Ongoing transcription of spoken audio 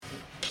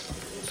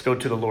Let's go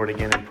to the Lord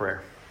again in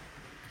prayer.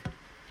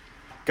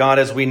 God,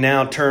 as we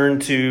now turn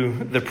to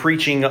the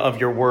preaching of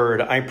your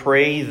word, I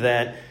pray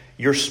that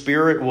your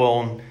Spirit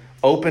will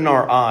open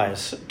our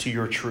eyes to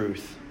your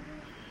truth.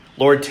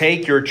 Lord,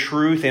 take your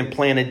truth and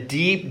plant it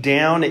deep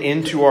down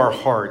into our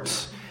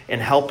hearts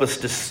and help us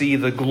to see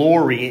the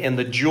glory and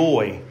the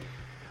joy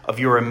of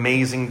your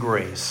amazing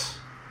grace.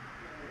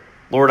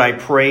 Lord, I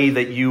pray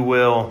that you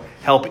will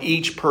help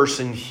each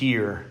person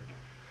here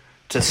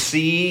to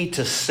see,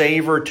 to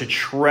savor, to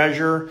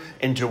treasure,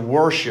 and to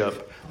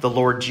worship the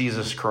Lord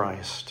Jesus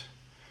Christ.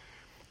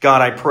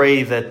 God, I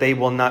pray that they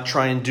will not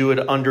try and do it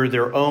under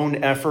their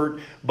own effort,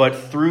 but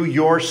through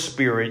your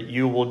Spirit,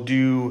 you will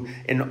do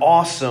an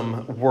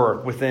awesome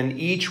work within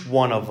each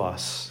one of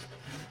us,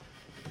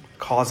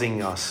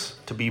 causing us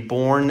to be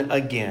born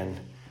again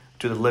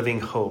to the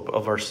living hope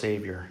of our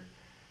Savior.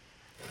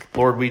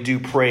 Lord, we do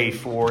pray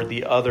for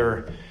the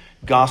other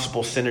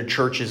gospel-centered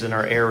churches in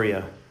our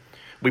area.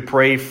 We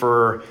pray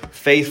for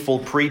faithful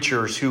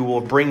preachers who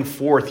will bring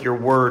forth your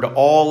word,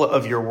 all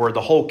of your word, the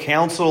whole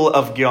counsel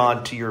of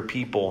God to your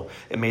people,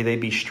 and may they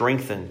be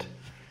strengthened.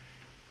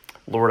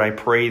 Lord, I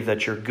pray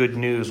that your good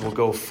news will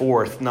go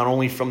forth, not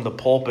only from the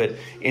pulpit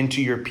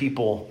into your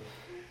people,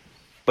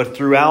 but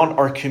throughout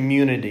our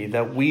community,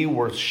 that we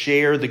will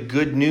share the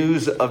good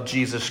news of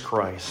Jesus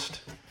Christ,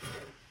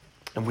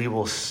 and we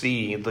will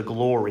see the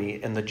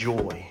glory and the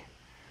joy.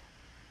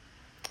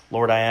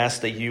 Lord, I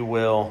ask that you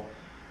will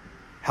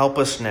help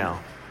us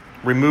now.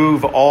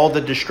 Remove all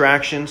the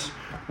distractions.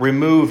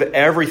 Remove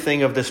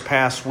everything of this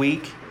past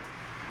week.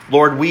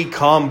 Lord, we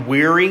come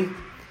weary.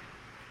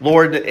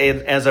 Lord,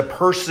 as a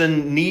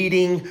person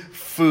needing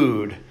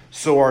food,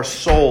 so our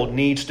soul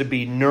needs to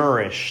be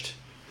nourished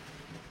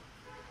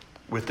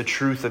with the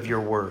truth of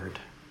your word.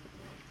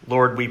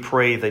 Lord, we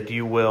pray that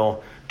you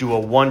will do a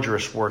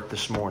wondrous work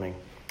this morning.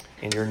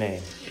 In your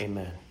name,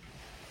 amen.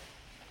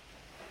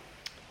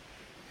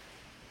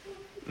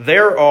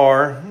 There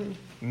are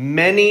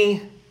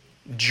many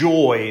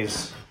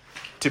joys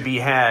to be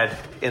had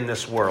in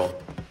this world.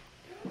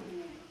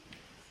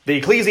 The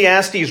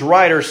Ecclesiastes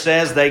writer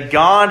says that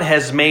God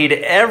has made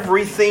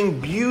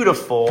everything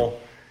beautiful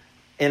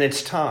in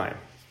its time.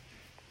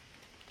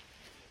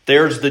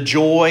 There's the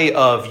joy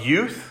of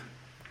youth.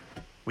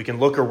 We can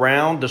look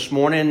around this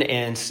morning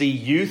and see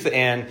youth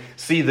and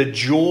see the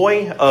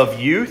joy of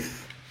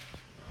youth,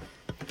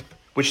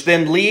 which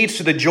then leads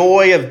to the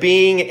joy of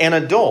being an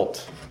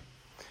adult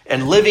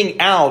and living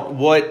out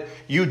what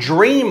you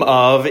dream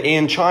of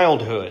in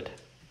childhood.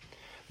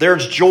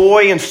 There's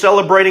joy in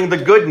celebrating the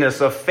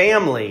goodness of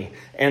family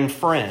and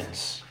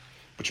friends,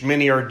 which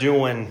many are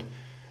doing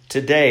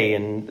today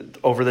and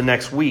over the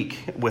next week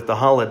with the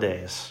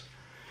holidays.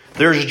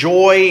 There's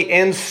joy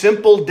in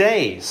simple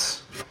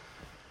days.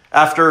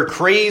 After a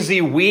crazy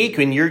week,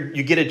 and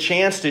you get a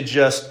chance to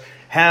just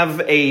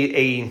have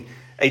a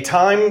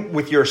time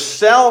with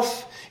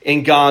yourself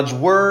in God's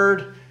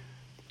Word,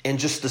 and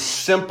just the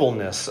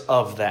simpleness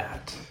of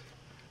that.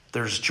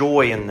 There's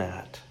joy in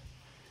that.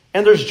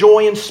 And there's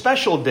joy in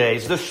special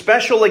days, the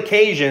special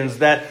occasions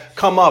that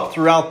come up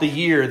throughout the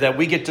year that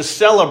we get to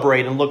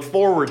celebrate and look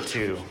forward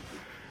to.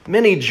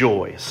 Many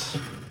joys.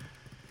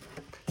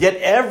 Yet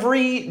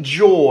every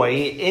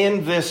joy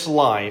in this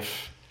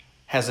life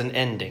has an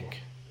ending.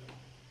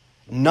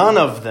 None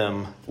of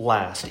them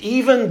last.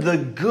 Even the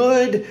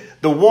good,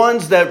 the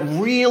ones that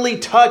really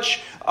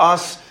touch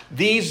us,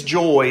 these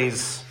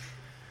joys,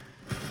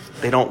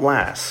 they don't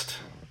last.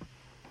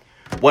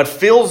 What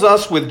fills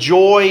us with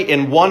joy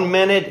in 1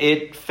 minute,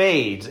 it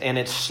fades and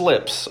it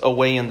slips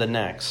away in the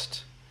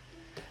next.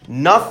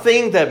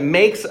 Nothing that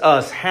makes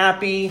us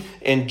happy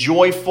and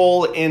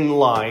joyful in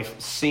life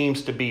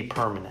seems to be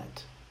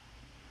permanent.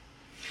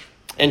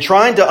 And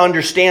trying to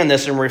understand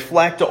this and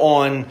reflect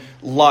on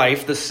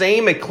life, the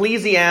same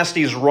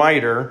Ecclesiastes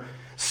writer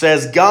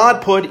says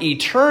God put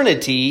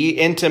eternity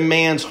into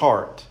man's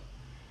heart,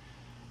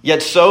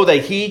 yet so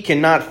that he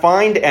cannot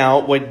find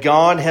out what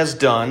God has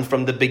done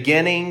from the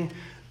beginning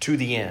to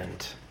the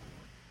end.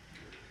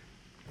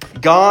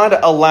 God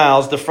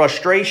allows the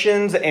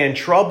frustrations and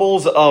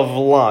troubles of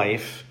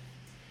life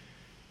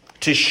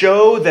to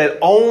show that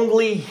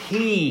only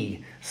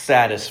He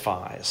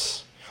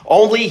satisfies.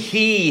 Only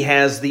He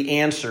has the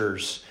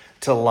answers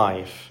to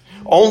life.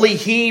 Only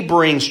He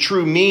brings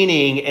true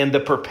meaning and the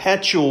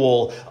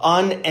perpetual,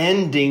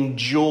 unending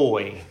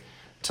joy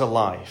to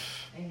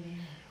life.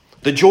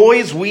 The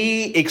joys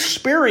we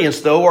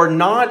experience, though, are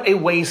not a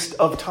waste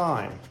of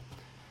time.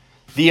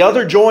 The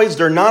other joys,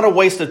 they're not a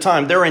waste of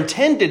time. They're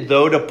intended,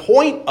 though, to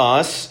point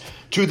us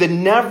to the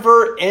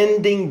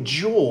never-ending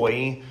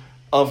joy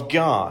of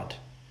God.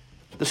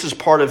 This is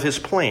part of His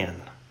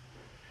plan.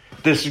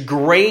 This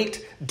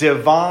great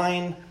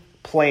divine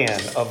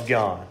plan of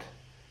God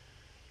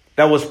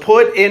that was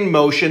put in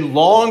motion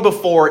long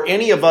before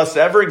any of us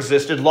ever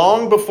existed,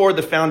 long before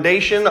the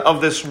foundation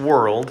of this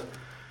world.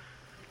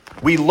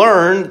 We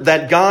learn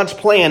that God's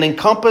plan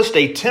encompassed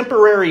a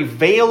temporary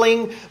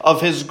veiling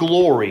of His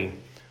glory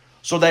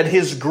so that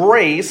His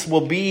grace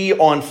will be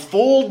on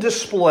full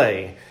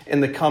display in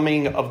the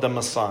coming of the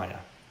Messiah.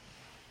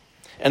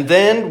 And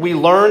then we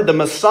learned the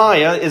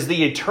Messiah is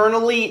the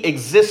eternally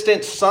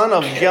existent Son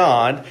of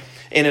God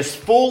and is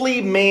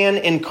fully man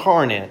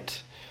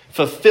incarnate,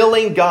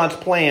 fulfilling God's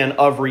plan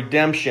of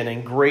redemption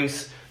and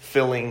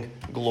grace-filling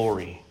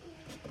glory.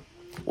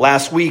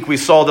 Last week we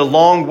saw the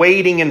long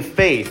waiting in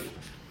faith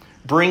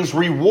brings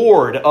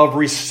reward of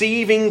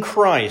receiving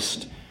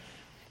Christ,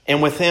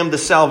 and with him the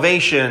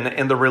salvation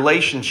and the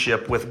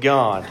relationship with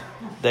God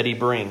that he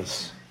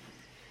brings.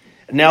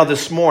 Now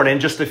this morning,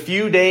 just a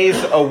few days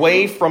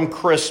away from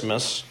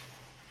Christmas,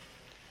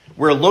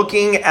 we're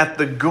looking at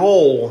the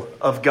goal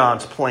of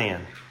God's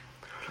plan,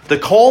 the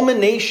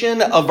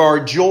culmination of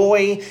our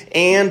joy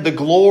and the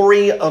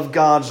glory of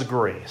God's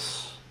grace.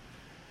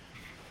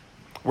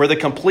 We're the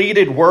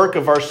completed work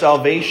of our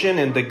salvation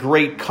and the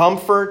great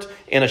comfort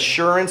and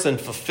assurance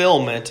and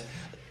fulfillment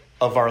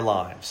of our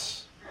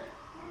lives.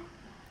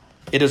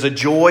 It is a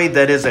joy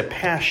that is a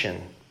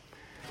passion.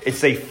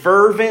 It's a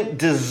fervent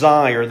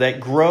desire that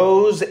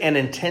grows and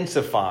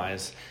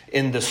intensifies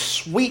in the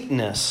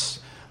sweetness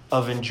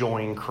of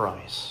enjoying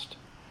Christ.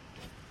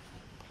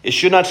 It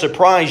should not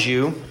surprise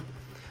you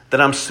that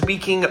I'm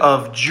speaking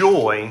of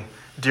joy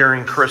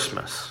during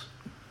Christmas.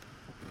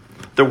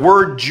 The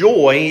word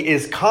joy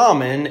is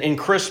common in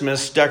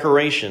Christmas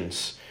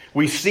decorations.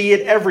 We see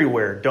it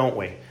everywhere, don't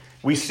we?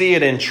 We see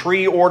it in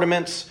tree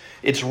ornaments.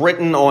 It's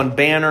written on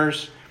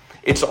banners.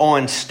 It's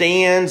on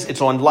stands.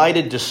 It's on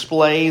lighted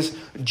displays.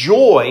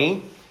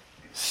 Joy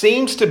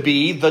seems to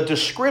be the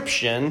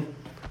description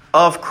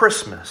of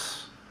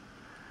Christmas.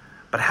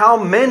 But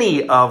how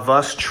many of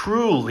us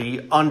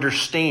truly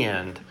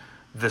understand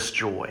this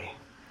joy?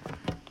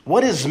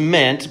 What is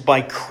meant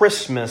by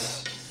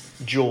Christmas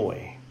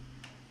joy?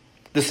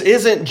 This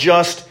isn't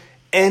just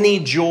any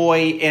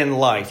joy in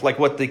life, like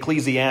what the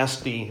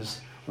Ecclesiastes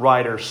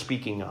writer is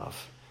speaking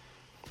of.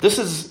 This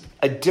is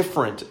a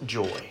different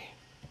joy.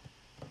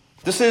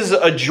 This is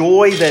a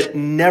joy that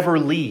never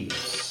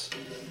leaves.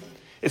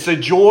 It's a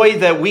joy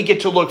that we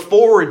get to look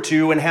forward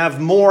to and have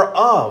more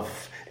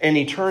of in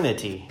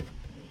eternity.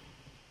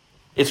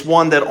 It's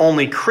one that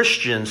only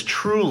Christians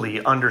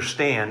truly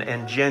understand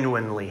and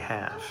genuinely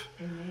have.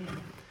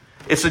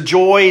 It's a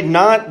joy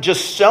not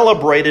just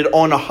celebrated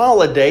on a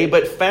holiday,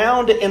 but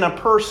found in a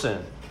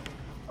person,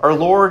 our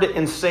Lord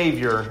and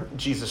Savior,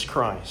 Jesus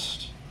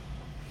Christ.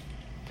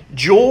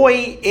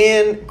 Joy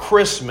in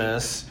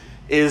Christmas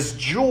is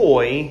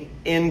joy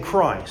in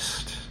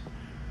Christ.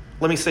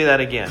 Let me say that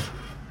again.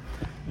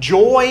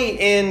 Joy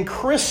in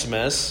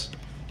Christmas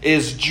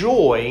is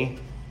joy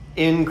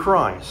in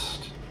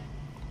Christ.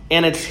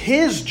 And it's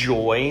his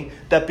joy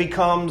that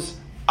becomes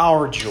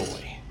our joy.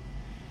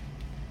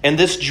 And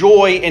this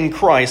joy in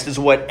Christ is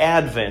what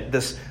Advent,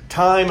 this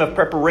time of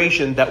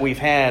preparation that we've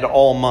had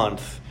all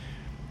month,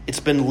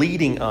 it's been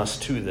leading us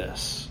to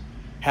this,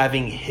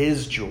 having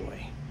his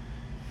joy.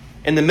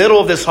 In the middle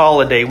of this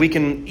holiday, we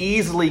can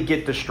easily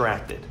get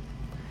distracted.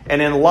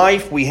 And in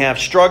life, we have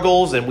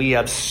struggles and we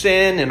have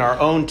sin and our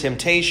own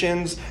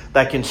temptations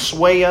that can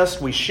sway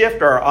us. We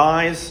shift our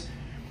eyes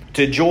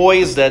to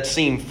joys that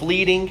seem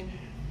fleeting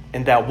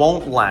and that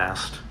won't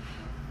last.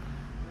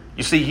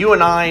 You see, you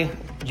and I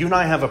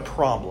have a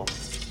problem.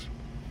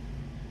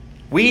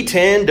 We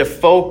tend to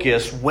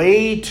focus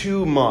way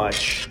too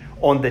much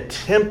on the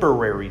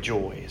temporary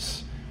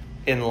joys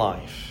in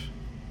life.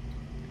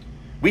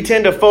 We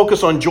tend to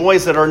focus on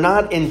joys that are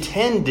not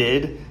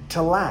intended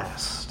to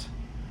last.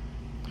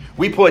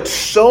 We put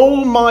so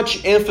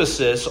much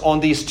emphasis on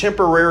these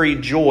temporary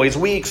joys,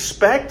 we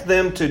expect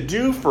them to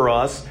do for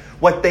us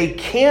what they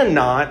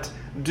cannot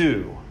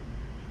do.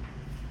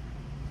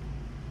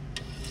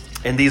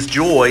 And these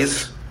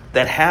joys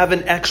that have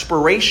an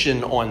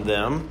expiration on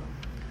them,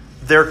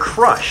 they're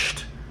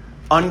crushed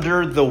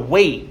under the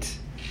weight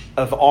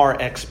of our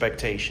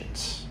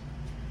expectations.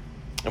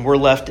 And we're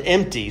left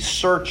empty,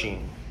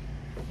 searching,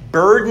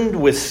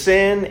 burdened with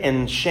sin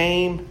and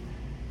shame,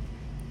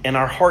 and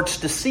our hearts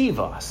deceive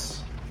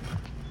us,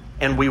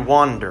 and we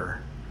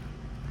wander.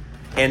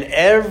 And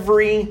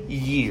every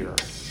year,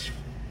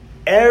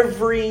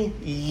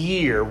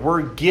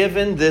 we're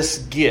given this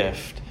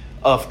gift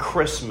of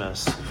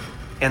Christmas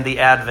and the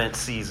Advent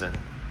season.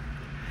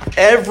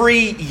 Every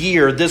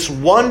year, this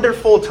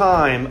wonderful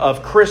time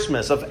of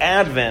Christmas, of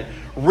Advent,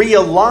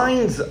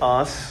 realigns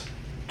us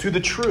to the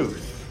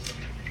truth.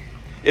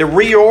 It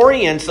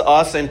reorients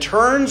us and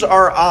turns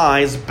our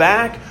eyes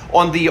back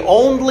on the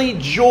only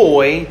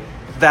joy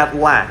that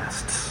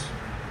lasts.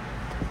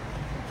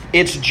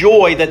 It's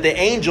joy that the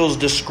angels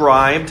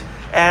described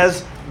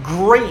as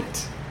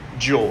great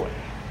joy.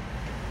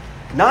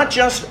 Not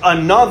just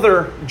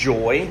another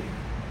joy,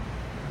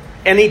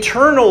 an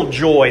eternal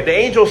joy. The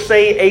angels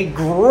say a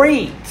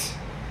great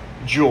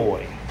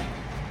joy.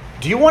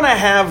 Do you want to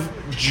have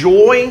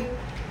joy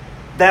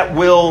that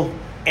will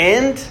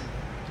end?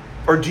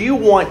 Or do you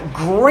want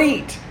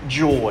great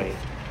joy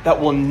that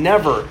will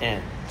never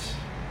end?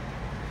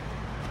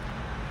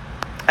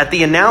 At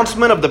the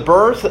announcement of the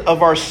birth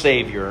of our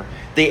Savior,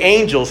 the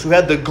angels who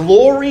had the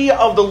glory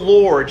of the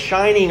Lord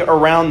shining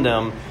around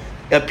them,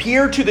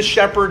 appear to the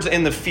shepherds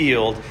in the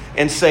field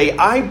and say,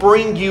 I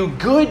bring you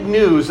good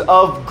news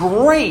of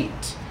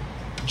great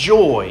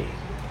joy.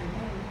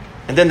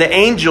 And then the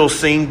angels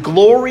sing,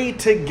 glory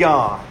to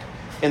God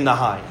in the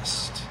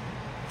highest.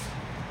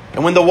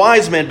 And when the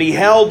wise men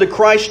beheld the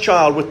Christ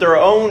child with their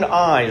own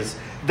eyes,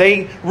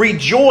 they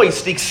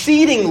rejoiced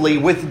exceedingly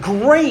with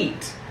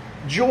great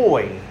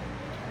joy.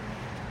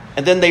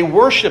 And then they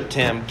worshiped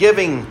him,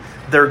 giving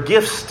their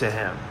gifts to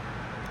him.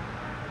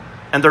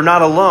 And they're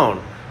not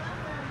alone.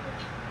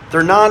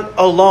 They're not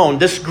alone.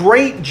 This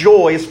great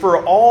joy is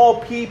for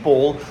all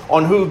people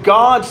on whom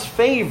God's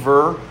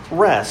favor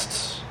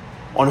rests,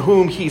 on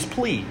whom he's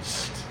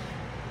pleased.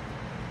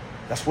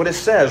 That's what it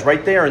says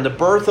right there in the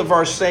birth of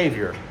our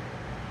Savior,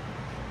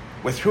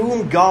 with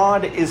whom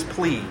God is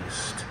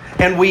pleased.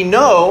 And we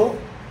know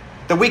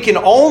that we can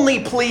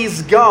only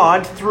please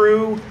God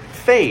through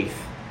faith.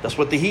 That's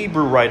what the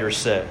Hebrew writer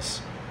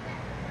says.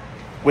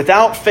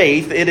 Without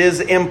faith, it is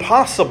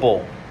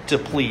impossible to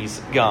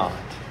please God.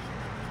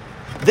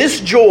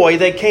 This joy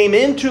that came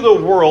into the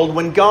world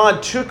when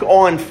God took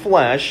on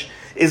flesh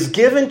is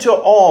given to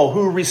all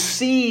who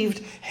received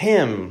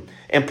him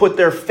and put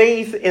their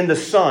faith in the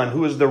Son,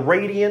 who is the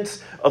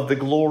radiance of the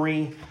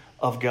glory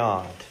of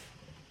God.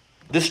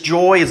 This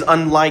joy is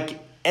unlike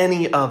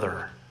any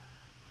other.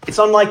 It's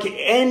unlike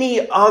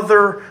any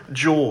other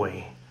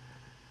joy.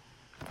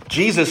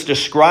 Jesus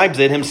describes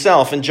it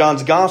himself in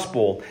John's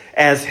Gospel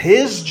as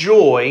his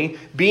joy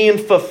being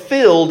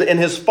fulfilled in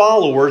his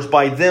followers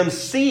by them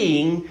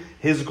seeing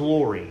his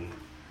glory.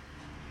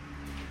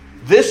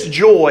 This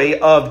joy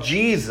of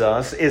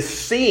Jesus is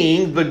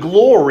seeing the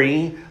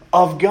glory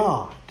of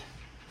God.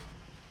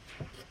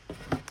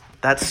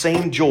 That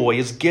same joy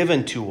is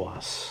given to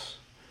us.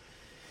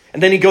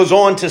 And then he goes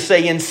on to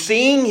say, in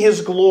seeing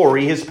his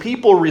glory, his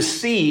people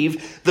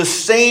receive the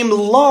same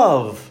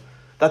love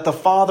that the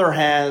Father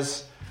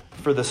has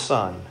for the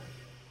Son.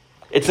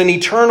 It's an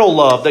eternal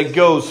love that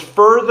goes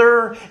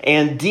further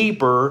and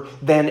deeper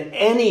than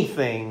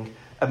anything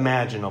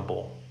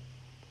imaginable.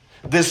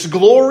 This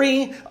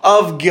glory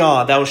of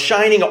God that was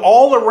shining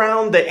all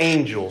around the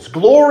angels,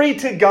 glory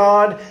to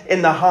God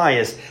in the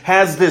highest,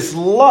 has this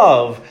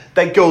love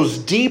that goes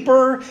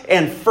deeper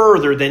and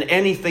further than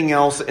anything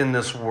else in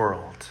this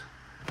world.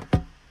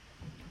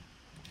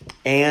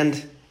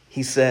 And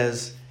he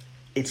says,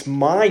 it's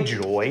my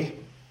joy,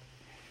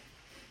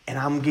 and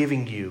I'm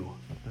giving you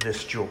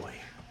this joy.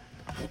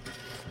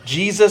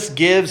 Jesus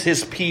gives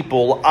his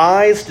people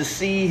eyes to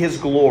see his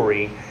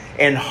glory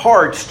and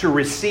hearts to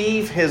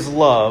receive his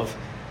love.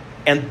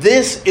 And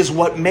this is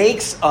what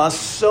makes us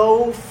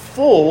so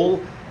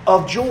full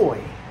of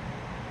joy.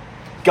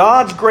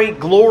 God's great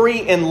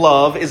glory and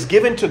love is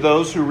given to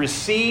those who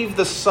receive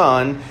the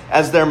Son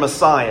as their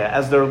Messiah,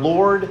 as their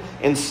Lord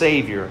and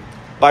Savior,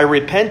 by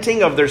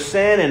repenting of their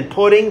sin and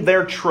putting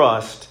their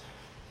trust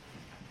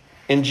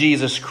in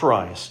Jesus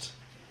Christ.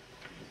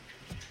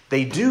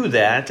 They do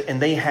that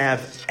and they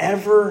have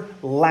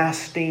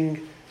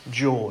everlasting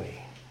joy.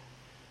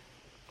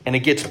 And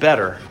it gets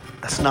better.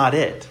 That's not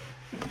it.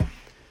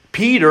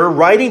 Peter,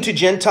 writing to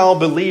Gentile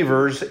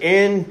believers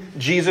in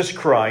Jesus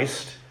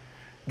Christ,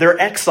 they're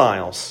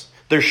exiles.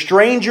 They're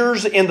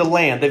strangers in the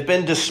land. They've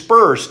been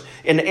dispersed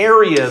in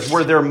areas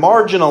where they're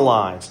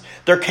marginalized.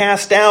 They're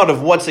cast out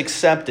of what's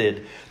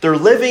accepted. They're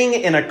living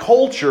in a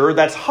culture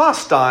that's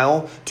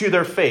hostile to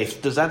their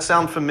faith. Does that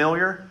sound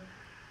familiar?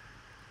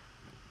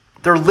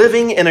 They're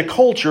living in a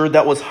culture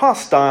that was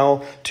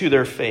hostile to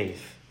their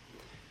faith.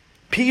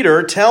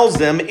 Peter tells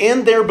them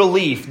in their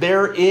belief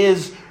there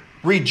is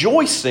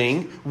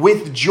rejoicing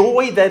with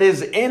joy that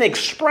is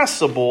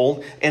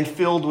inexpressible and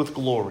filled with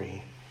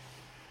glory.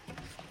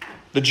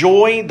 The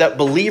joy that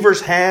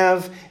believers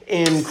have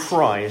in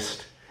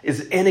Christ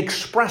is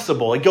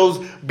inexpressible. It goes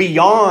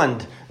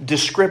beyond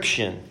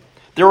description.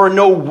 There are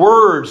no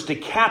words to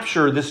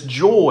capture this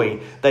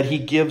joy that he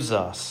gives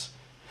us.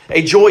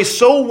 A joy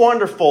so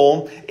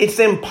wonderful, it's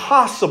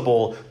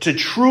impossible to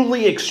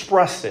truly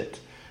express it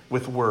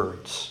with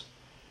words.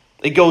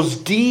 It goes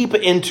deep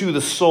into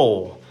the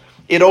soul.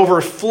 It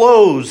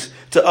overflows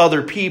to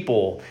other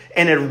people,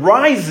 and it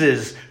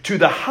rises to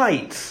the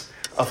heights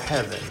of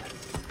heaven.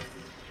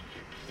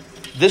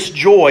 This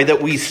joy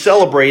that we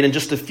celebrate in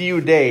just a few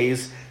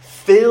days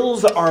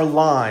fills our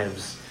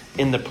lives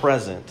in the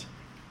present,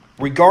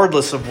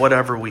 regardless of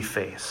whatever we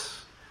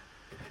face.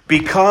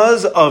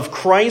 Because of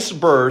Christ's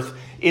birth,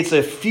 it's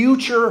a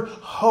future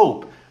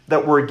hope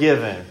that we're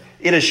given.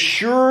 It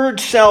assured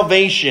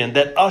salvation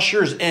that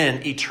ushers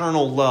in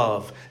eternal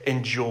love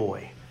and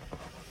joy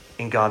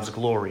in God's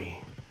glory.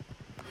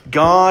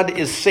 God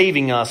is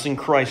saving us in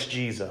Christ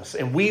Jesus,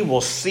 and we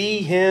will see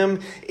him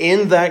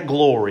in that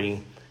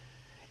glory,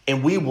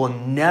 and we will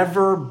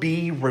never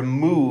be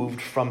removed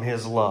from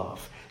his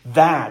love.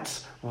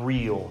 That's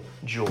real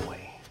joy.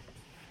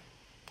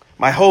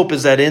 My hope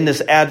is that in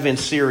this Advent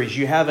series,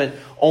 you haven't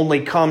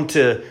only come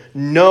to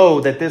know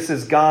that this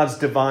is God's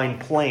divine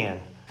plan,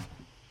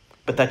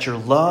 but that your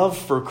love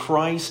for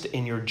Christ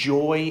and your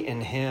joy in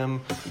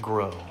him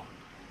grow.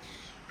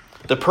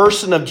 The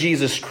person of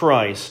Jesus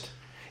Christ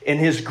in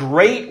his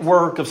great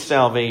work of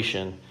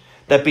salvation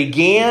that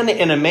began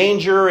in a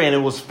manger and it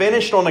was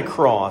finished on a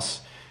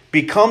cross,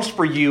 becomes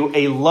for you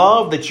a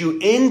love that you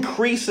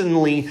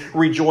increasingly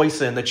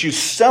rejoice in, that you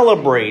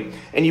celebrate,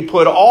 and you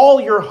put all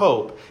your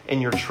hope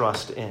and your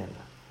trust in.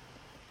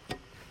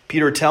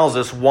 Peter tells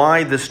us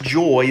why this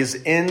joy is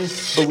in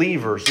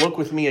believers. Look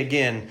with me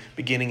again,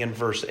 beginning in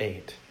verse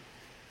 8.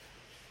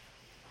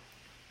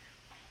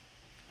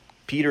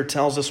 Peter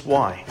tells us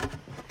why.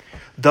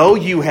 Though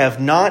you have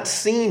not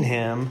seen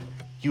him,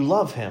 you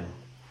love him.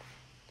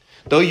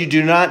 Though you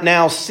do not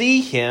now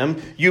see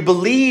him, you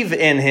believe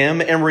in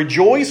him and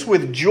rejoice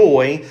with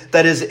joy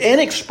that is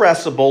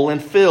inexpressible and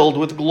filled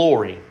with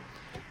glory,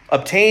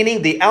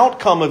 obtaining the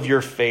outcome of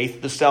your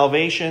faith, the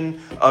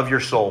salvation of your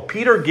soul.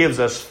 Peter gives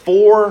us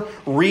 4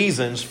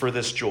 reasons for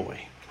this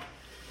joy.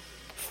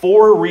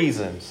 4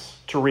 reasons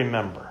to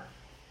remember.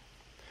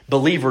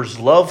 Believers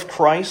love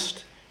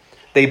Christ.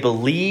 They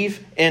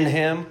believe in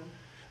him.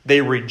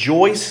 They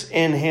rejoice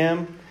in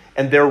him.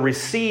 And they're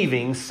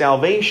receiving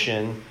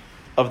salvation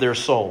of their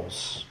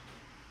souls.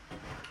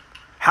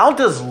 How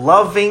does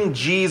loving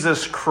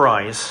Jesus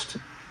Christ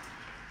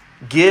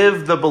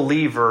give the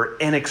believer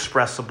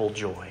inexpressible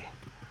joy?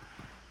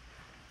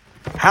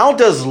 How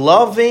does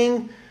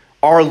loving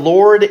our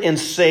Lord and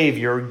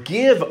Savior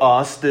give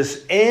us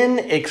this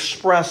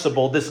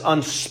inexpressible, this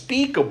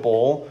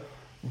unspeakable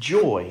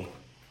joy?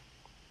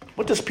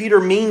 What does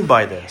Peter mean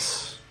by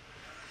this?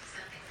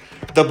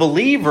 The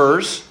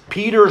believers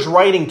Peter's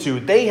writing to,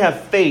 they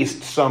have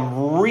faced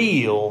some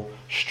real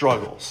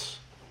struggles.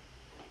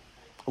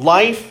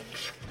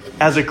 Life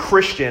as a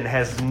Christian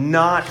has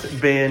not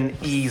been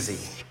easy.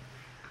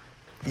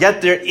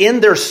 Yet in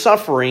their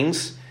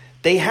sufferings,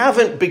 they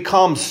haven't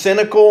become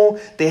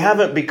cynical. They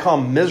haven't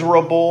become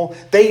miserable.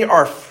 They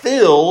are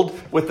filled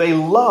with a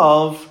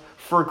love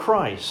for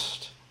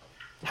Christ.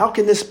 How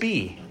can this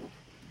be?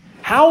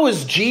 How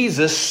is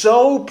Jesus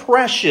so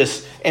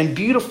precious and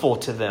beautiful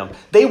to them?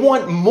 They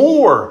want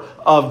more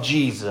of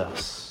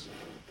Jesus.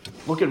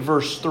 Look at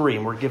verse 3,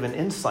 and we're given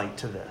insight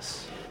to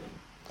this.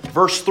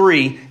 Verse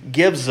 3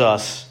 gives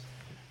us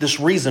this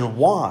reason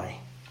why.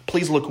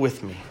 Please look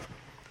with me.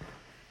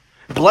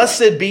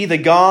 Blessed be the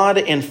God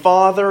and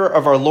Father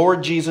of our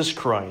Lord Jesus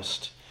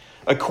Christ.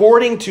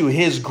 According to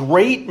his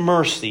great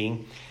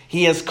mercy,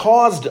 he has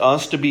caused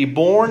us to be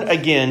born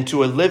again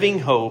to a living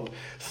hope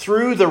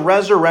through the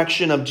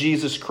resurrection of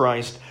Jesus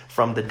Christ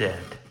from the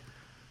dead.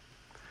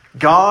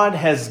 God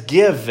has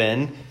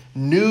given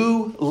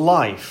new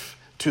life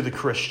to the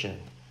Christian.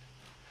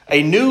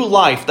 A new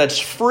life that's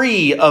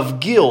free of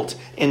guilt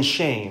and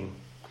shame.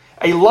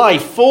 A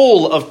life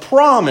full of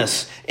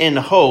promise and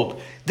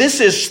hope.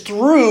 This is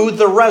through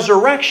the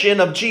resurrection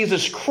of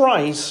Jesus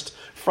Christ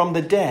from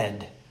the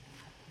dead.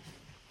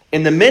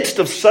 In the midst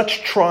of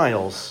such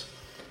trials,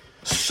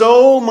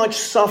 so much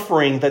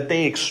suffering that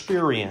they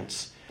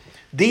experience,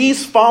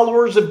 these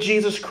followers of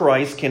Jesus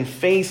Christ can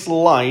face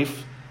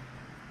life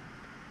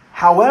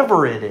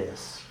however it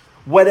is,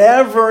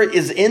 whatever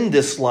is in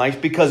this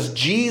life, because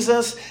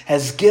Jesus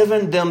has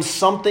given them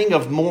something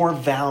of more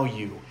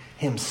value,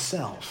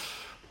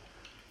 himself.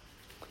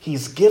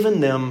 He's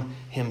given them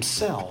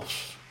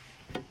himself.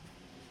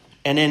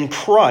 And in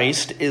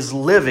Christ is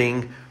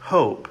living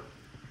hope.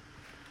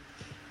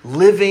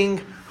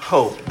 Living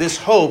hope. This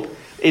hope,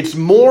 it's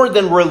more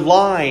than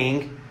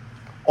relying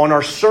on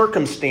our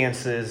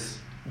circumstances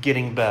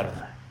getting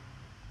better.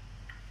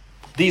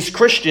 These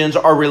Christians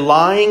are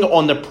relying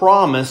on the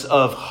promise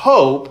of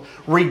hope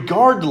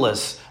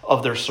regardless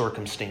of their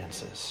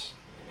circumstances.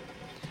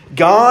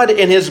 God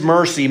in his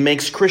mercy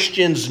makes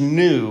Christians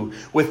new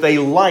with a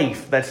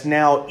life that's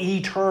now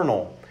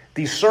eternal.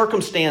 These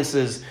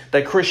circumstances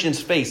that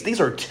Christians face,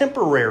 these are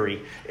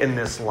temporary in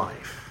this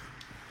life.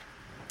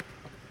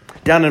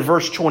 Down in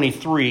verse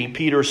 23,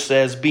 Peter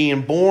says,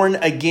 being born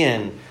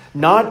again,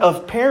 not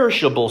of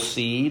perishable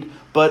seed,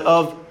 but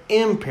of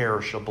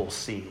imperishable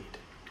seed.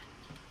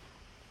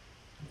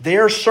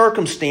 Their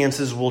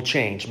circumstances will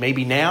change.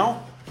 Maybe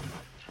now,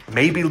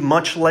 maybe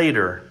much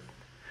later.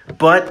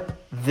 But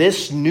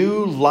this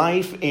new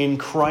life in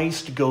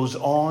Christ goes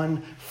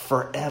on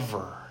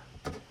forever.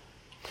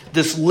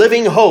 This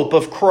living hope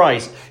of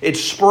Christ, it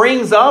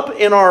springs up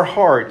in our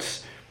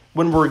hearts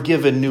when we're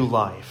given new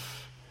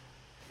life.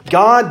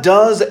 God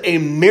does a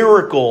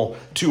miracle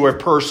to a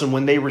person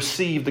when they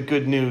receive the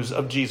good news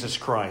of Jesus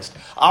Christ.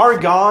 Our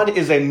God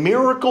is a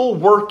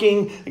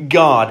miracle-working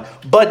God,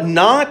 but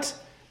not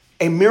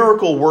a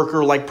miracle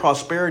worker like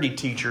prosperity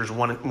teachers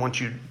want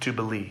you to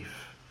believe.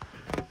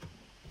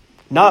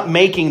 Not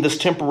making this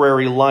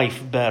temporary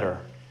life better.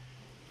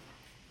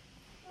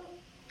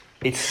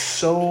 It's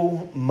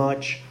so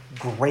much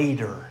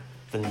greater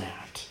than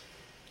that.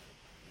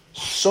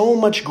 So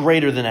much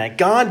greater than that.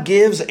 God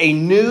gives a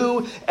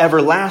new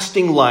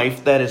everlasting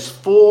life that is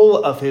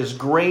full of his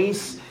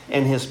grace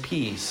and his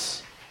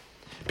peace.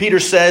 Peter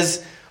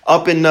says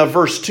up in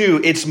verse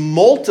 2, it's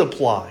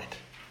multiplied.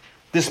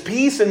 This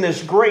peace and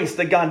this grace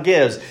that God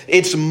gives,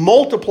 it's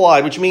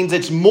multiplied, which means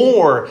it's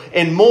more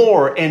and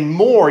more and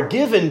more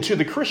given to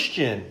the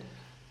Christian.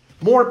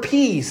 more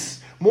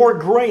peace, more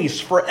grace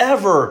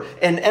forever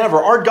and ever.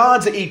 Our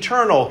God's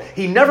eternal.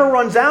 He never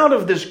runs out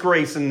of this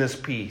grace and this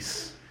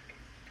peace.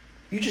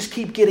 You just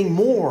keep getting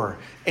more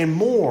and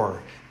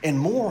more and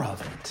more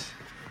of it.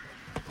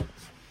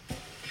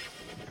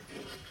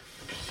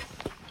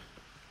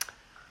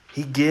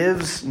 He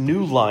gives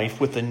new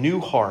life with a new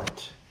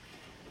heart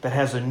that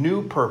has a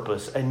new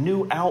purpose, a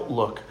new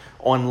outlook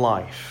on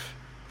life,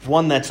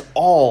 one that's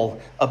all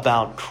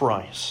about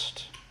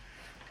Christ.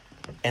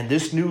 And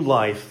this new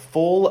life,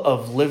 full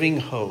of living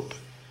hope,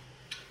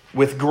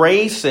 with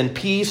grace and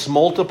peace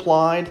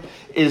multiplied,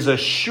 is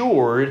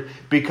assured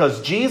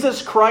because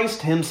Jesus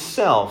Christ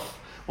himself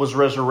was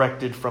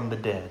resurrected from the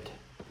dead.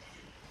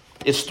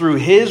 It's through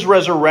his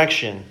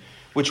resurrection,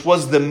 which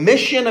was the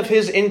mission of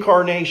his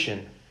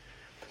incarnation.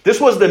 This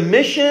was the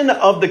mission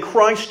of the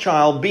Christ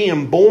child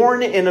being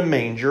born in a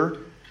manger.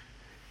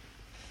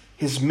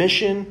 His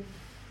mission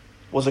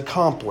was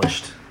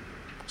accomplished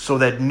so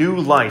that new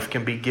life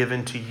can be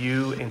given to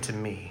you and to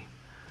me.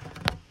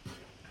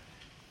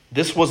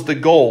 This was the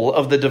goal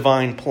of the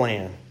divine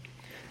plan,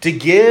 to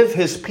give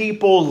his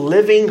people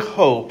living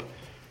hope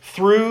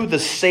through the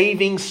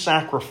saving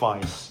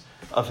sacrifice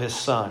of his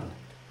Son.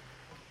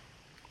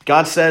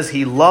 God says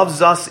he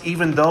loves us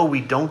even though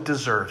we don't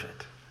deserve it.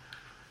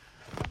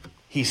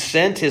 He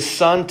sent his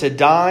Son to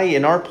die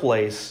in our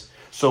place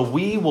so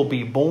we will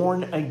be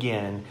born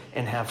again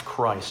and have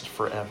Christ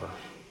forever.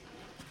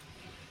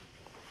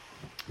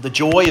 The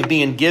joy of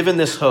being given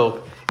this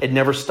hope, it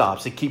never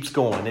stops. It keeps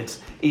going. It's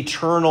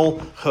eternal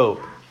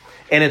hope.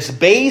 And it's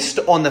based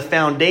on the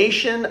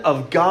foundation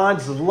of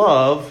God's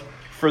love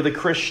for the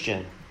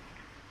Christian.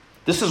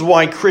 This is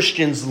why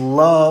Christians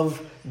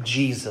love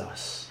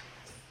Jesus.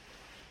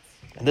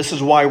 And this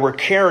is why we're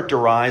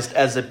characterized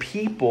as a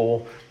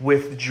people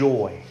with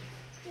joy.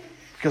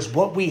 Because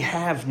what we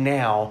have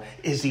now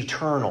is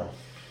eternal.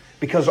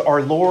 Because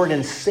our Lord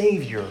and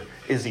Savior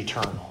is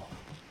eternal.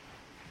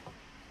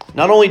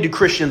 Not only do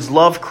Christians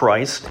love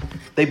Christ,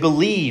 they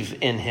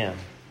believe in him.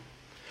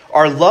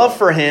 Our love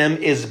for him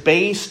is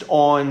based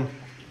on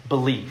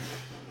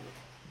belief.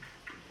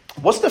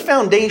 What's the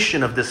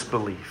foundation of this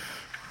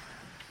belief?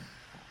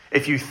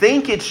 If you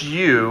think it's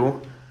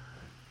you,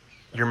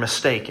 you're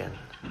mistaken.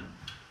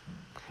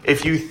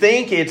 If you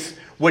think it's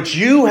what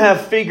you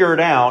have figured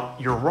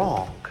out, you're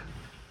wrong.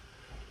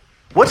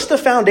 What's the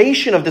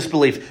foundation of this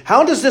belief?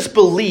 How does this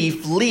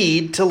belief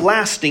lead to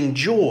lasting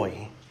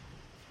joy?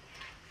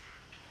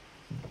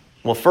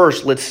 Well,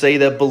 first, let's say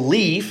that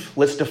belief,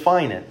 let's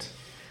define it.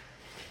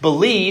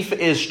 Belief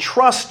is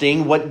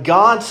trusting what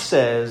God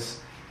says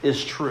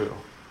is true.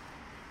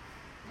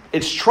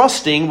 It's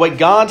trusting what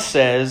God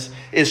says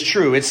is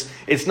true.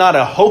 It's not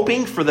a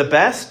hoping for the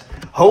best,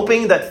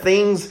 hoping that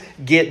things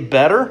get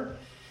better.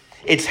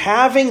 It's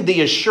having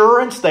the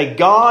assurance that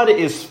God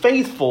is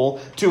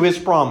faithful to his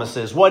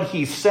promises. What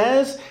he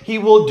says he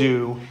will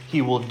do,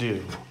 he will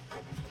do.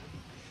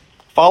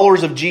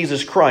 Followers of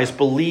Jesus Christ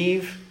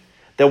believe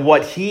that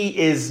what he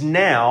is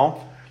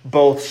now,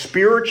 both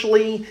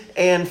spiritually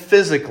and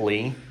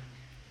physically,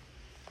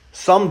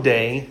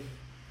 someday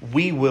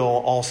we will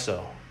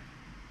also.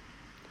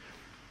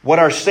 What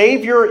our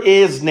Savior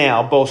is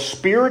now, both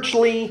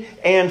spiritually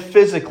and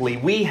physically,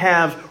 we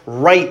have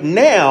right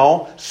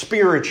now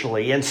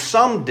spiritually, and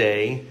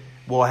someday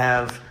we'll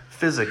have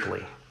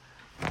physically.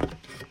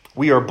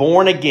 We are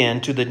born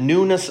again to the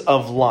newness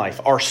of life.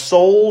 Our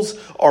souls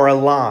are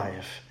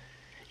alive.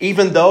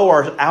 Even though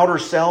our outer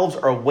selves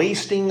are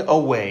wasting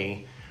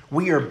away,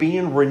 we are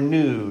being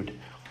renewed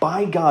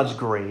by God's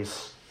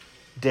grace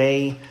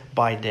day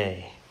by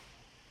day.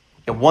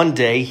 And one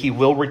day he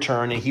will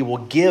return and he will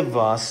give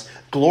us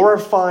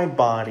glorified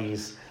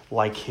bodies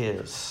like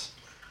his.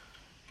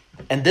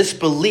 And this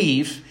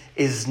belief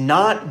is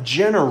not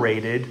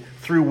generated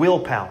through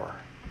willpower.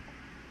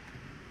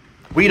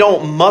 We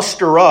don't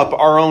muster up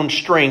our own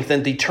strength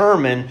and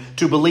determine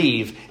to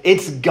believe.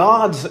 It's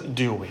God's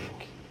doing.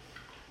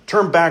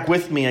 Turn back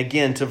with me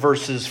again to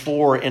verses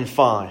 4 and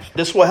 5.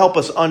 This will help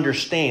us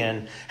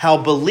understand how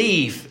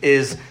belief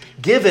is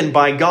given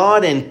by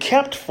God and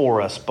kept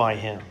for us by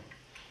him.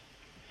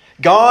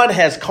 God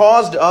has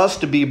caused us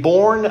to be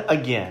born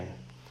again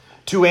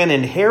to an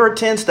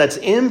inheritance that's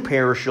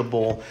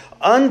imperishable,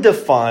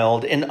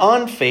 undefiled, and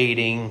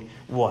unfading,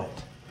 what?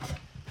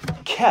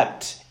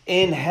 Kept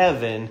in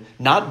heaven,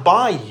 not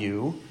by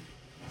you,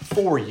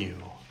 for you.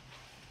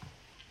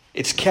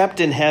 It's kept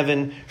in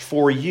heaven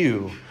for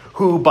you,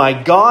 who by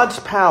God's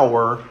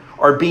power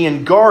are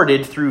being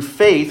guarded through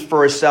faith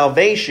for a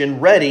salvation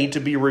ready to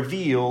be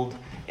revealed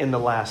in the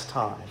last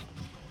time.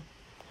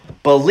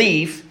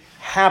 Belief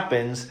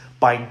happens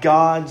by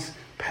God's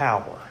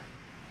power.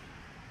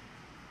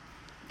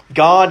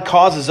 God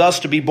causes us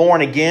to be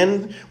born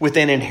again with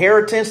an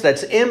inheritance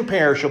that's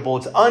imperishable,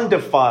 it's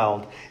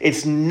undefiled,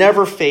 it's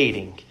never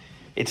fading,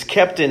 it's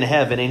kept in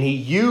heaven, and he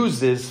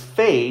uses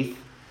faith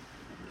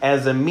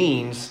as a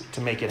means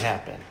to make it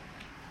happen.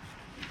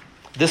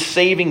 This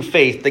saving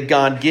faith that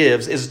God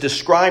gives is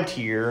described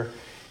here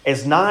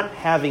as not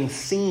having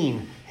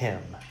seen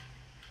him.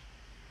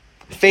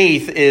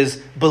 Faith is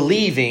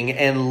believing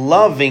and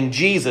loving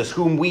Jesus,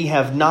 whom we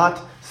have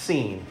not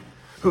seen,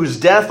 whose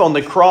death on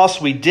the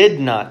cross we did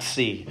not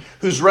see,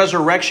 whose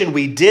resurrection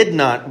we did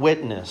not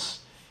witness.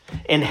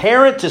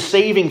 Inherent to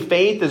saving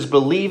faith is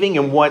believing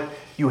in what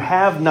you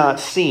have not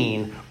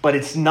seen, but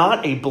it's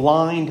not a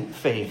blind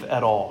faith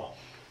at all.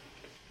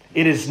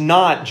 It is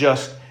not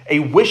just a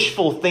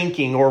wishful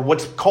thinking or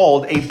what's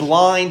called a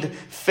blind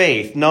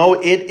faith. No,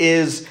 it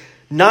is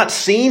not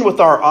seen with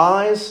our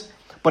eyes,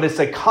 but it's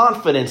a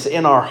confidence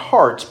in our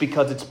hearts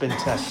because it's been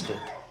tested.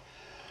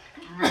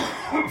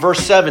 Verse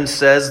 7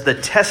 says, the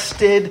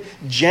tested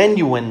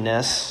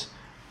genuineness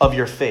of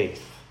your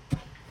faith.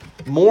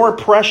 More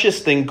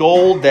precious than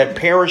gold that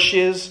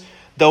perishes,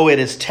 though it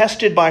is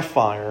tested by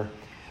fire,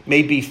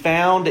 may be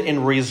found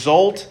and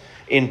result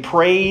in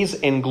praise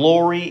and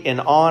glory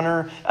and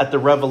honor at the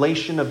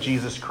revelation of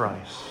Jesus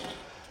Christ.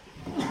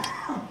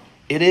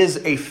 It is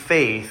a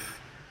faith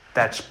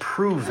that's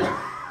proven.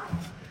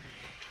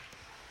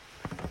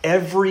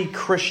 Every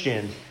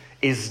Christian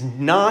is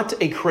not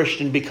a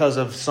Christian because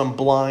of some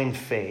blind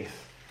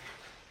faith.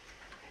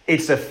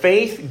 It's a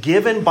faith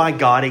given by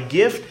God, a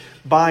gift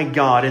by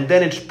God, and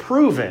then it's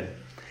proven.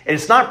 And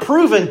it's not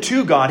proven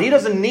to God. He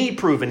doesn't need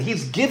proven.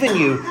 He's given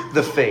you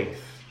the faith.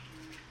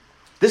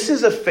 This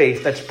is a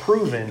faith that's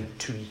proven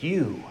to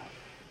you.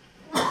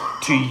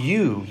 To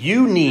you.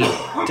 You need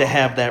to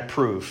have that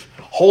proof.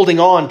 Holding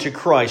on to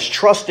Christ,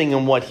 trusting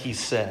in what He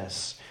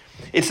says.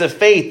 It's a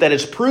faith that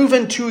is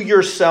proven to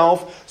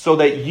yourself so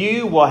that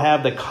you will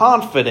have the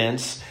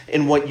confidence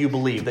in what you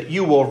believe, that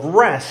you will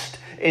rest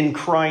in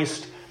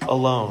Christ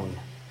alone.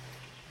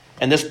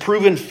 And this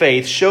proven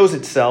faith shows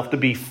itself to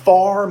be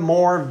far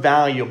more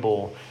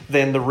valuable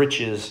than the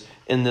riches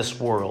in this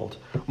world,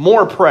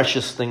 more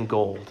precious than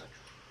gold.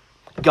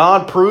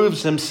 God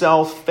proves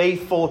Himself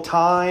faithful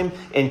time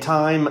and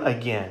time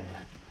again.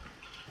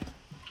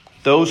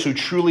 Those who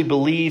truly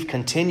believe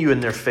continue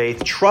in their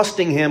faith,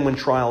 trusting Him when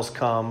trials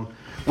come,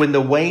 when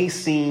the way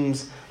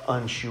seems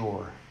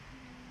unsure.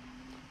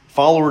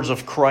 Followers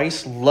of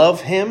Christ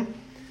love Him.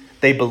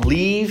 They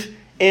believe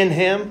in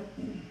Him.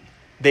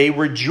 They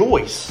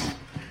rejoice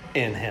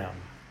in Him.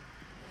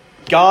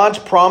 God's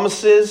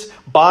promises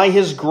by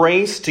His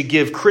grace to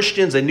give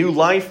Christians a new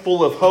life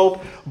full of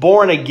hope,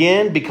 born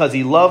again because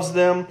He loves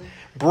them,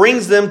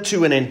 brings them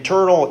to an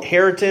eternal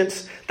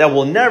inheritance that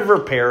will never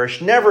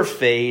perish, never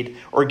fade,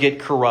 or get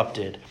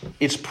corrupted.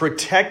 It's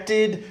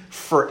protected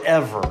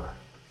forever.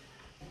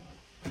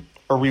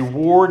 A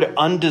reward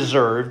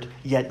undeserved,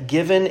 yet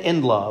given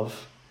in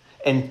love,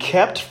 and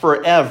kept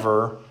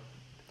forever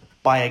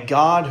by a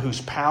God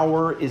whose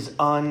power is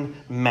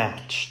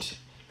unmatched.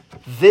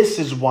 This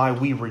is why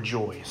we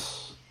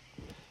rejoice.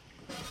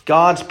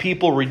 God's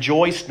people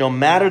rejoice no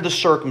matter the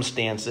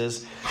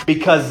circumstances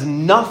because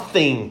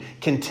nothing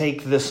can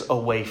take this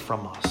away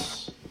from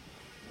us.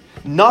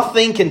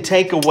 Nothing can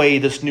take away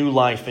this new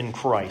life in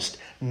Christ.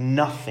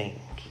 Nothing.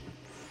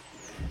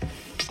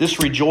 This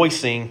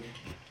rejoicing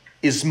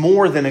is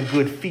more than a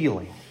good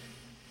feeling.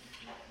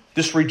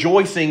 This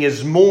rejoicing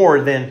is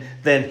more than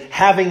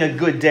having a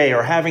good day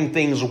or having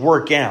things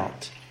work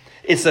out.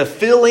 It's a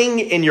feeling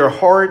in your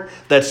heart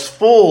that's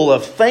full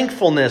of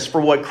thankfulness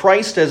for what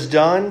Christ has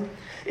done.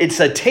 It's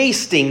a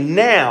tasting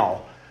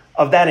now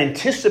of that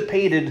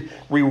anticipated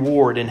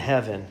reward in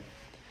heaven.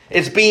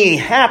 It's being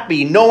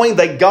happy knowing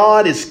that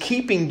God is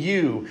keeping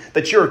you,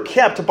 that you're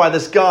kept by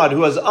this God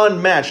who has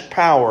unmatched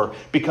power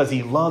because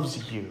He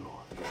loves you.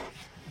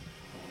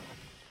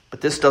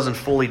 But this doesn't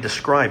fully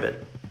describe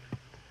it.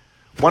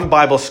 One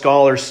Bible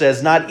scholar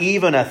says not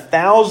even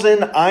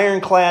 1,000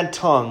 ironclad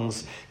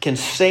tongues can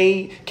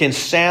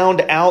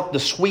sound out the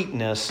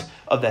sweetness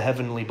of the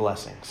heavenly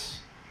blessings.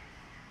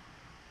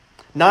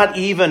 Not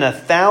even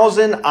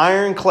 1,000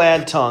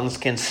 ironclad tongues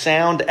can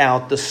sound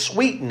out the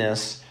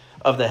sweetness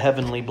of the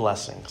heavenly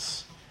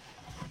blessings.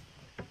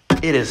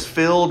 It is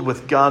filled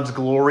with God's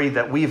glory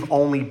that we've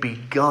only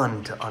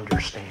begun to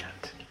understand.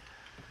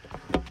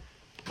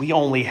 We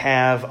only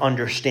have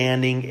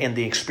understanding in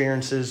the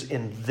experiences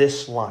in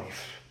this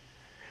life.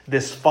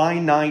 This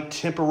finite,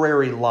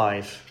 temporary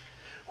life,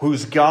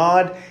 whose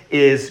God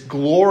is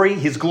glory.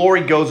 His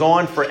glory goes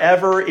on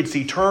forever. It's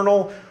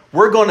eternal.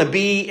 We're going to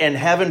be in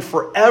heaven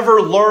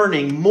forever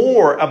learning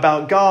more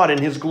about God and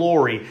His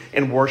glory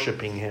and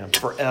worshiping Him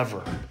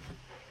forever.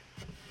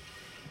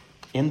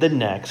 In the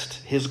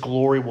next, His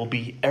glory will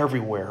be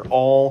everywhere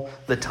all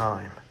the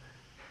time.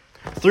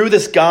 Through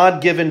this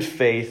God-given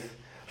faith,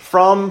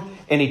 from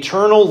an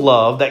eternal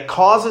love that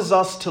causes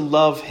us to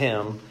love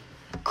Him,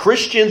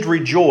 Christians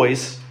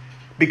rejoice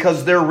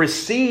because they're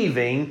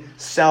receiving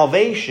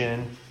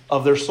salvation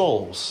of their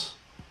souls.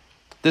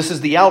 This is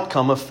the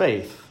outcome of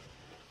faith,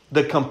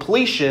 the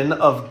completion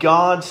of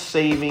God's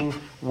saving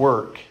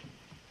work.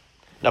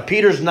 Now,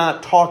 Peter's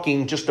not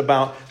talking just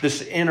about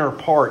this inner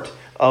part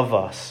of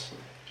us.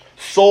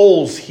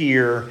 Souls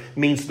here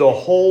means the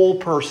whole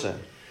person,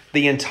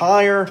 the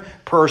entire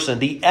person,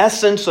 the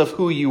essence of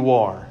who you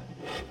are.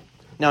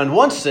 Now, in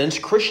one sense,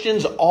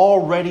 Christians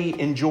already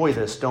enjoy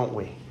this, don't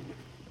we?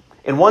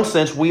 In one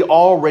sense, we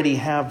already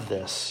have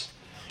this.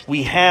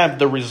 We have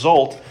the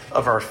result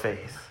of our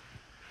faith.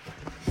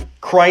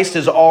 Christ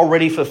has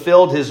already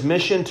fulfilled his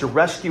mission to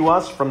rescue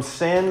us from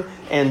sin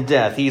and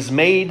death. He's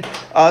made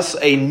us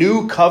a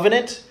new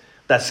covenant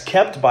that's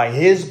kept by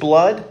his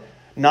blood,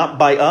 not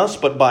by us,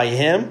 but by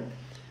him.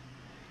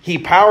 He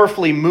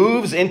powerfully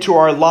moves into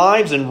our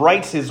lives and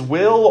writes his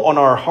will on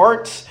our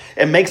hearts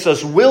and makes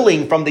us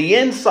willing from the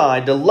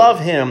inside to love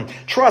him,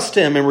 trust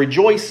him, and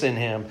rejoice in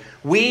him.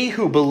 We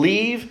who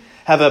believe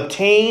have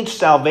obtained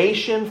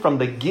salvation from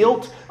the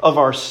guilt of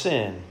our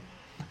sin.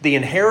 The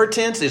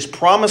inheritance is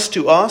promised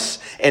to us,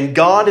 and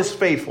God is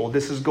faithful.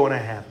 This is going to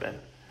happen.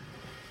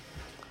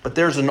 But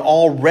there's an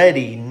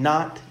already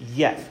not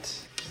yet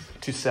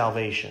to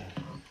salvation.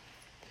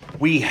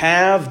 We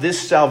have this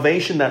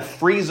salvation that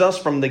frees us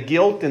from the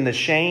guilt and the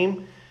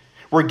shame.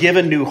 We're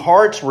given new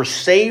hearts. We're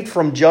saved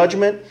from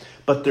judgment.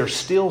 But there's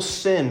still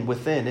sin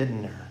within,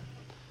 isn't there?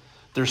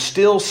 There's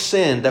still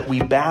sin that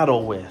we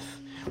battle with.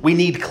 We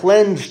need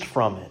cleansed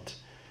from it.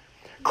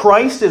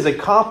 Christ is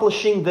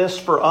accomplishing this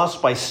for us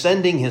by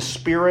sending his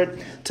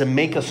Spirit to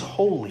make us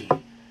holy.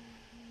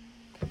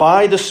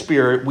 By the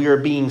Spirit, we are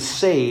being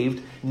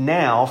saved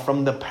now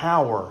from the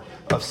power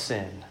of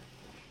sin.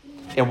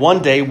 And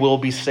one day we'll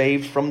be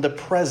saved from the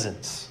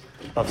presence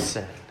of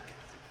sin.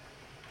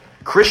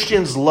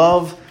 Christians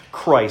love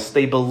Christ.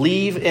 They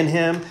believe in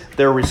him.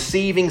 They're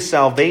receiving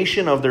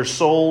salvation of their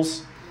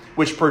souls,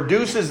 which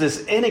produces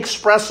this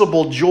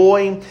inexpressible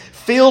joy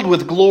filled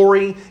with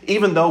glory,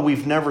 even though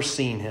we've never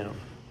seen him.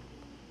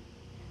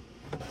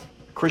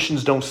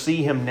 Christians don't see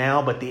him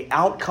now, but the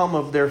outcome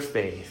of their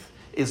faith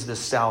is the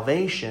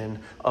salvation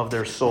of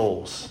their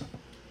souls.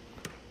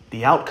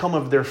 The outcome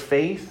of their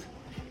faith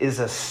is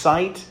a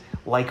sight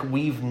like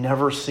we've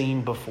never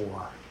seen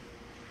before.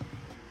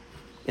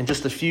 In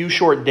just a few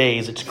short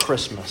days, it's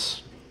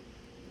Christmas.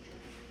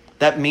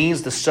 That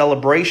means the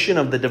celebration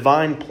of the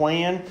divine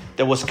plan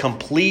that was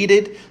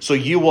completed, so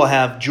you will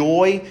have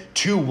joy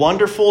too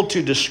wonderful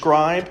to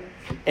describe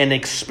and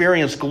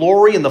experience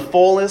glory in the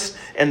fullest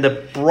and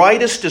the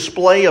brightest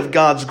display of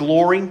God's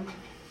glory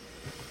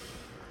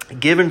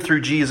given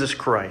through Jesus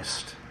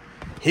Christ.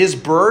 His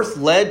birth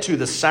led to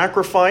the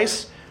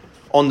sacrifice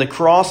on the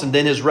cross and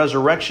then his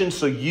resurrection,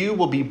 so you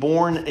will be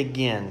born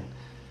again.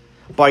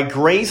 By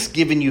grace,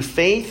 giving you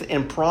faith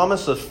and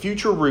promise of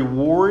future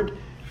reward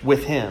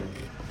with him.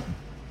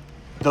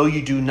 Though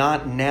you do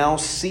not now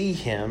see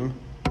him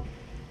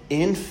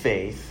in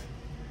faith,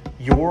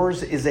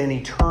 yours is an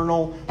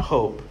eternal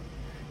hope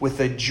with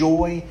a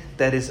joy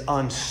that is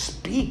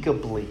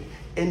unspeakably,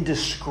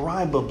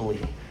 indescribably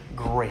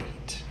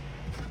great.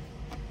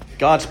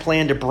 God's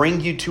plan to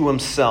bring you to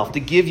himself, to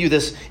give you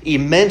this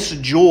immense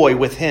joy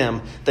with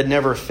him that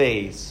never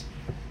fades,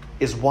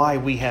 is why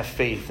we have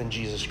faith in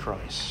Jesus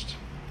Christ.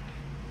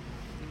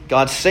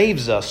 God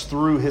saves us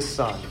through his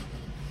Son.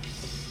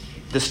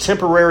 This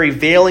temporary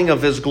veiling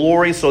of his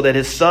glory so that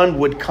his Son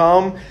would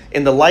come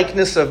in the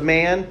likeness of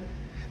man,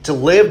 to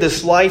live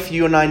this life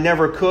you and I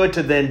never could,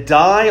 to then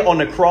die on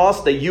the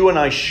cross that you and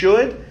I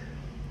should,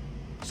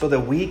 so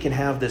that we can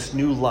have this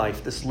new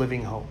life, this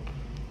living hope.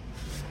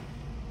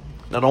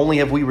 Not only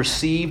have we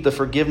received the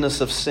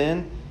forgiveness of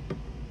sin,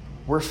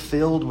 we're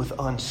filled with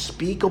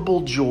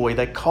unspeakable joy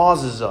that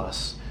causes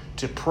us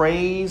to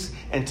praise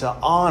and to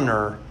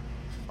honor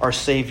our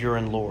Savior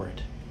and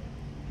Lord.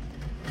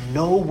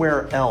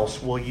 Nowhere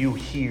else will you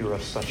hear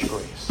of such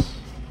grace.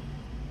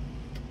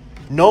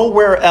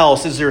 Nowhere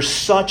else is there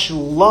such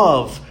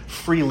love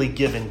freely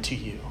given to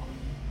you.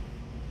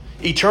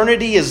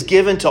 Eternity is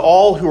given to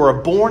all who are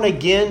born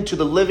again to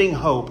the living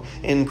hope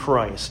in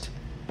Christ.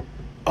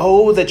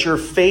 Oh, that your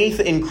faith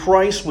in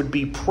Christ would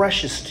be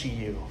precious to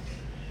you,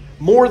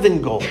 more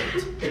than gold.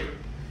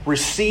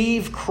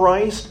 Receive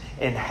Christ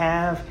and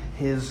have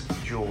his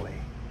joy.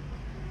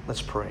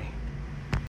 Let's pray.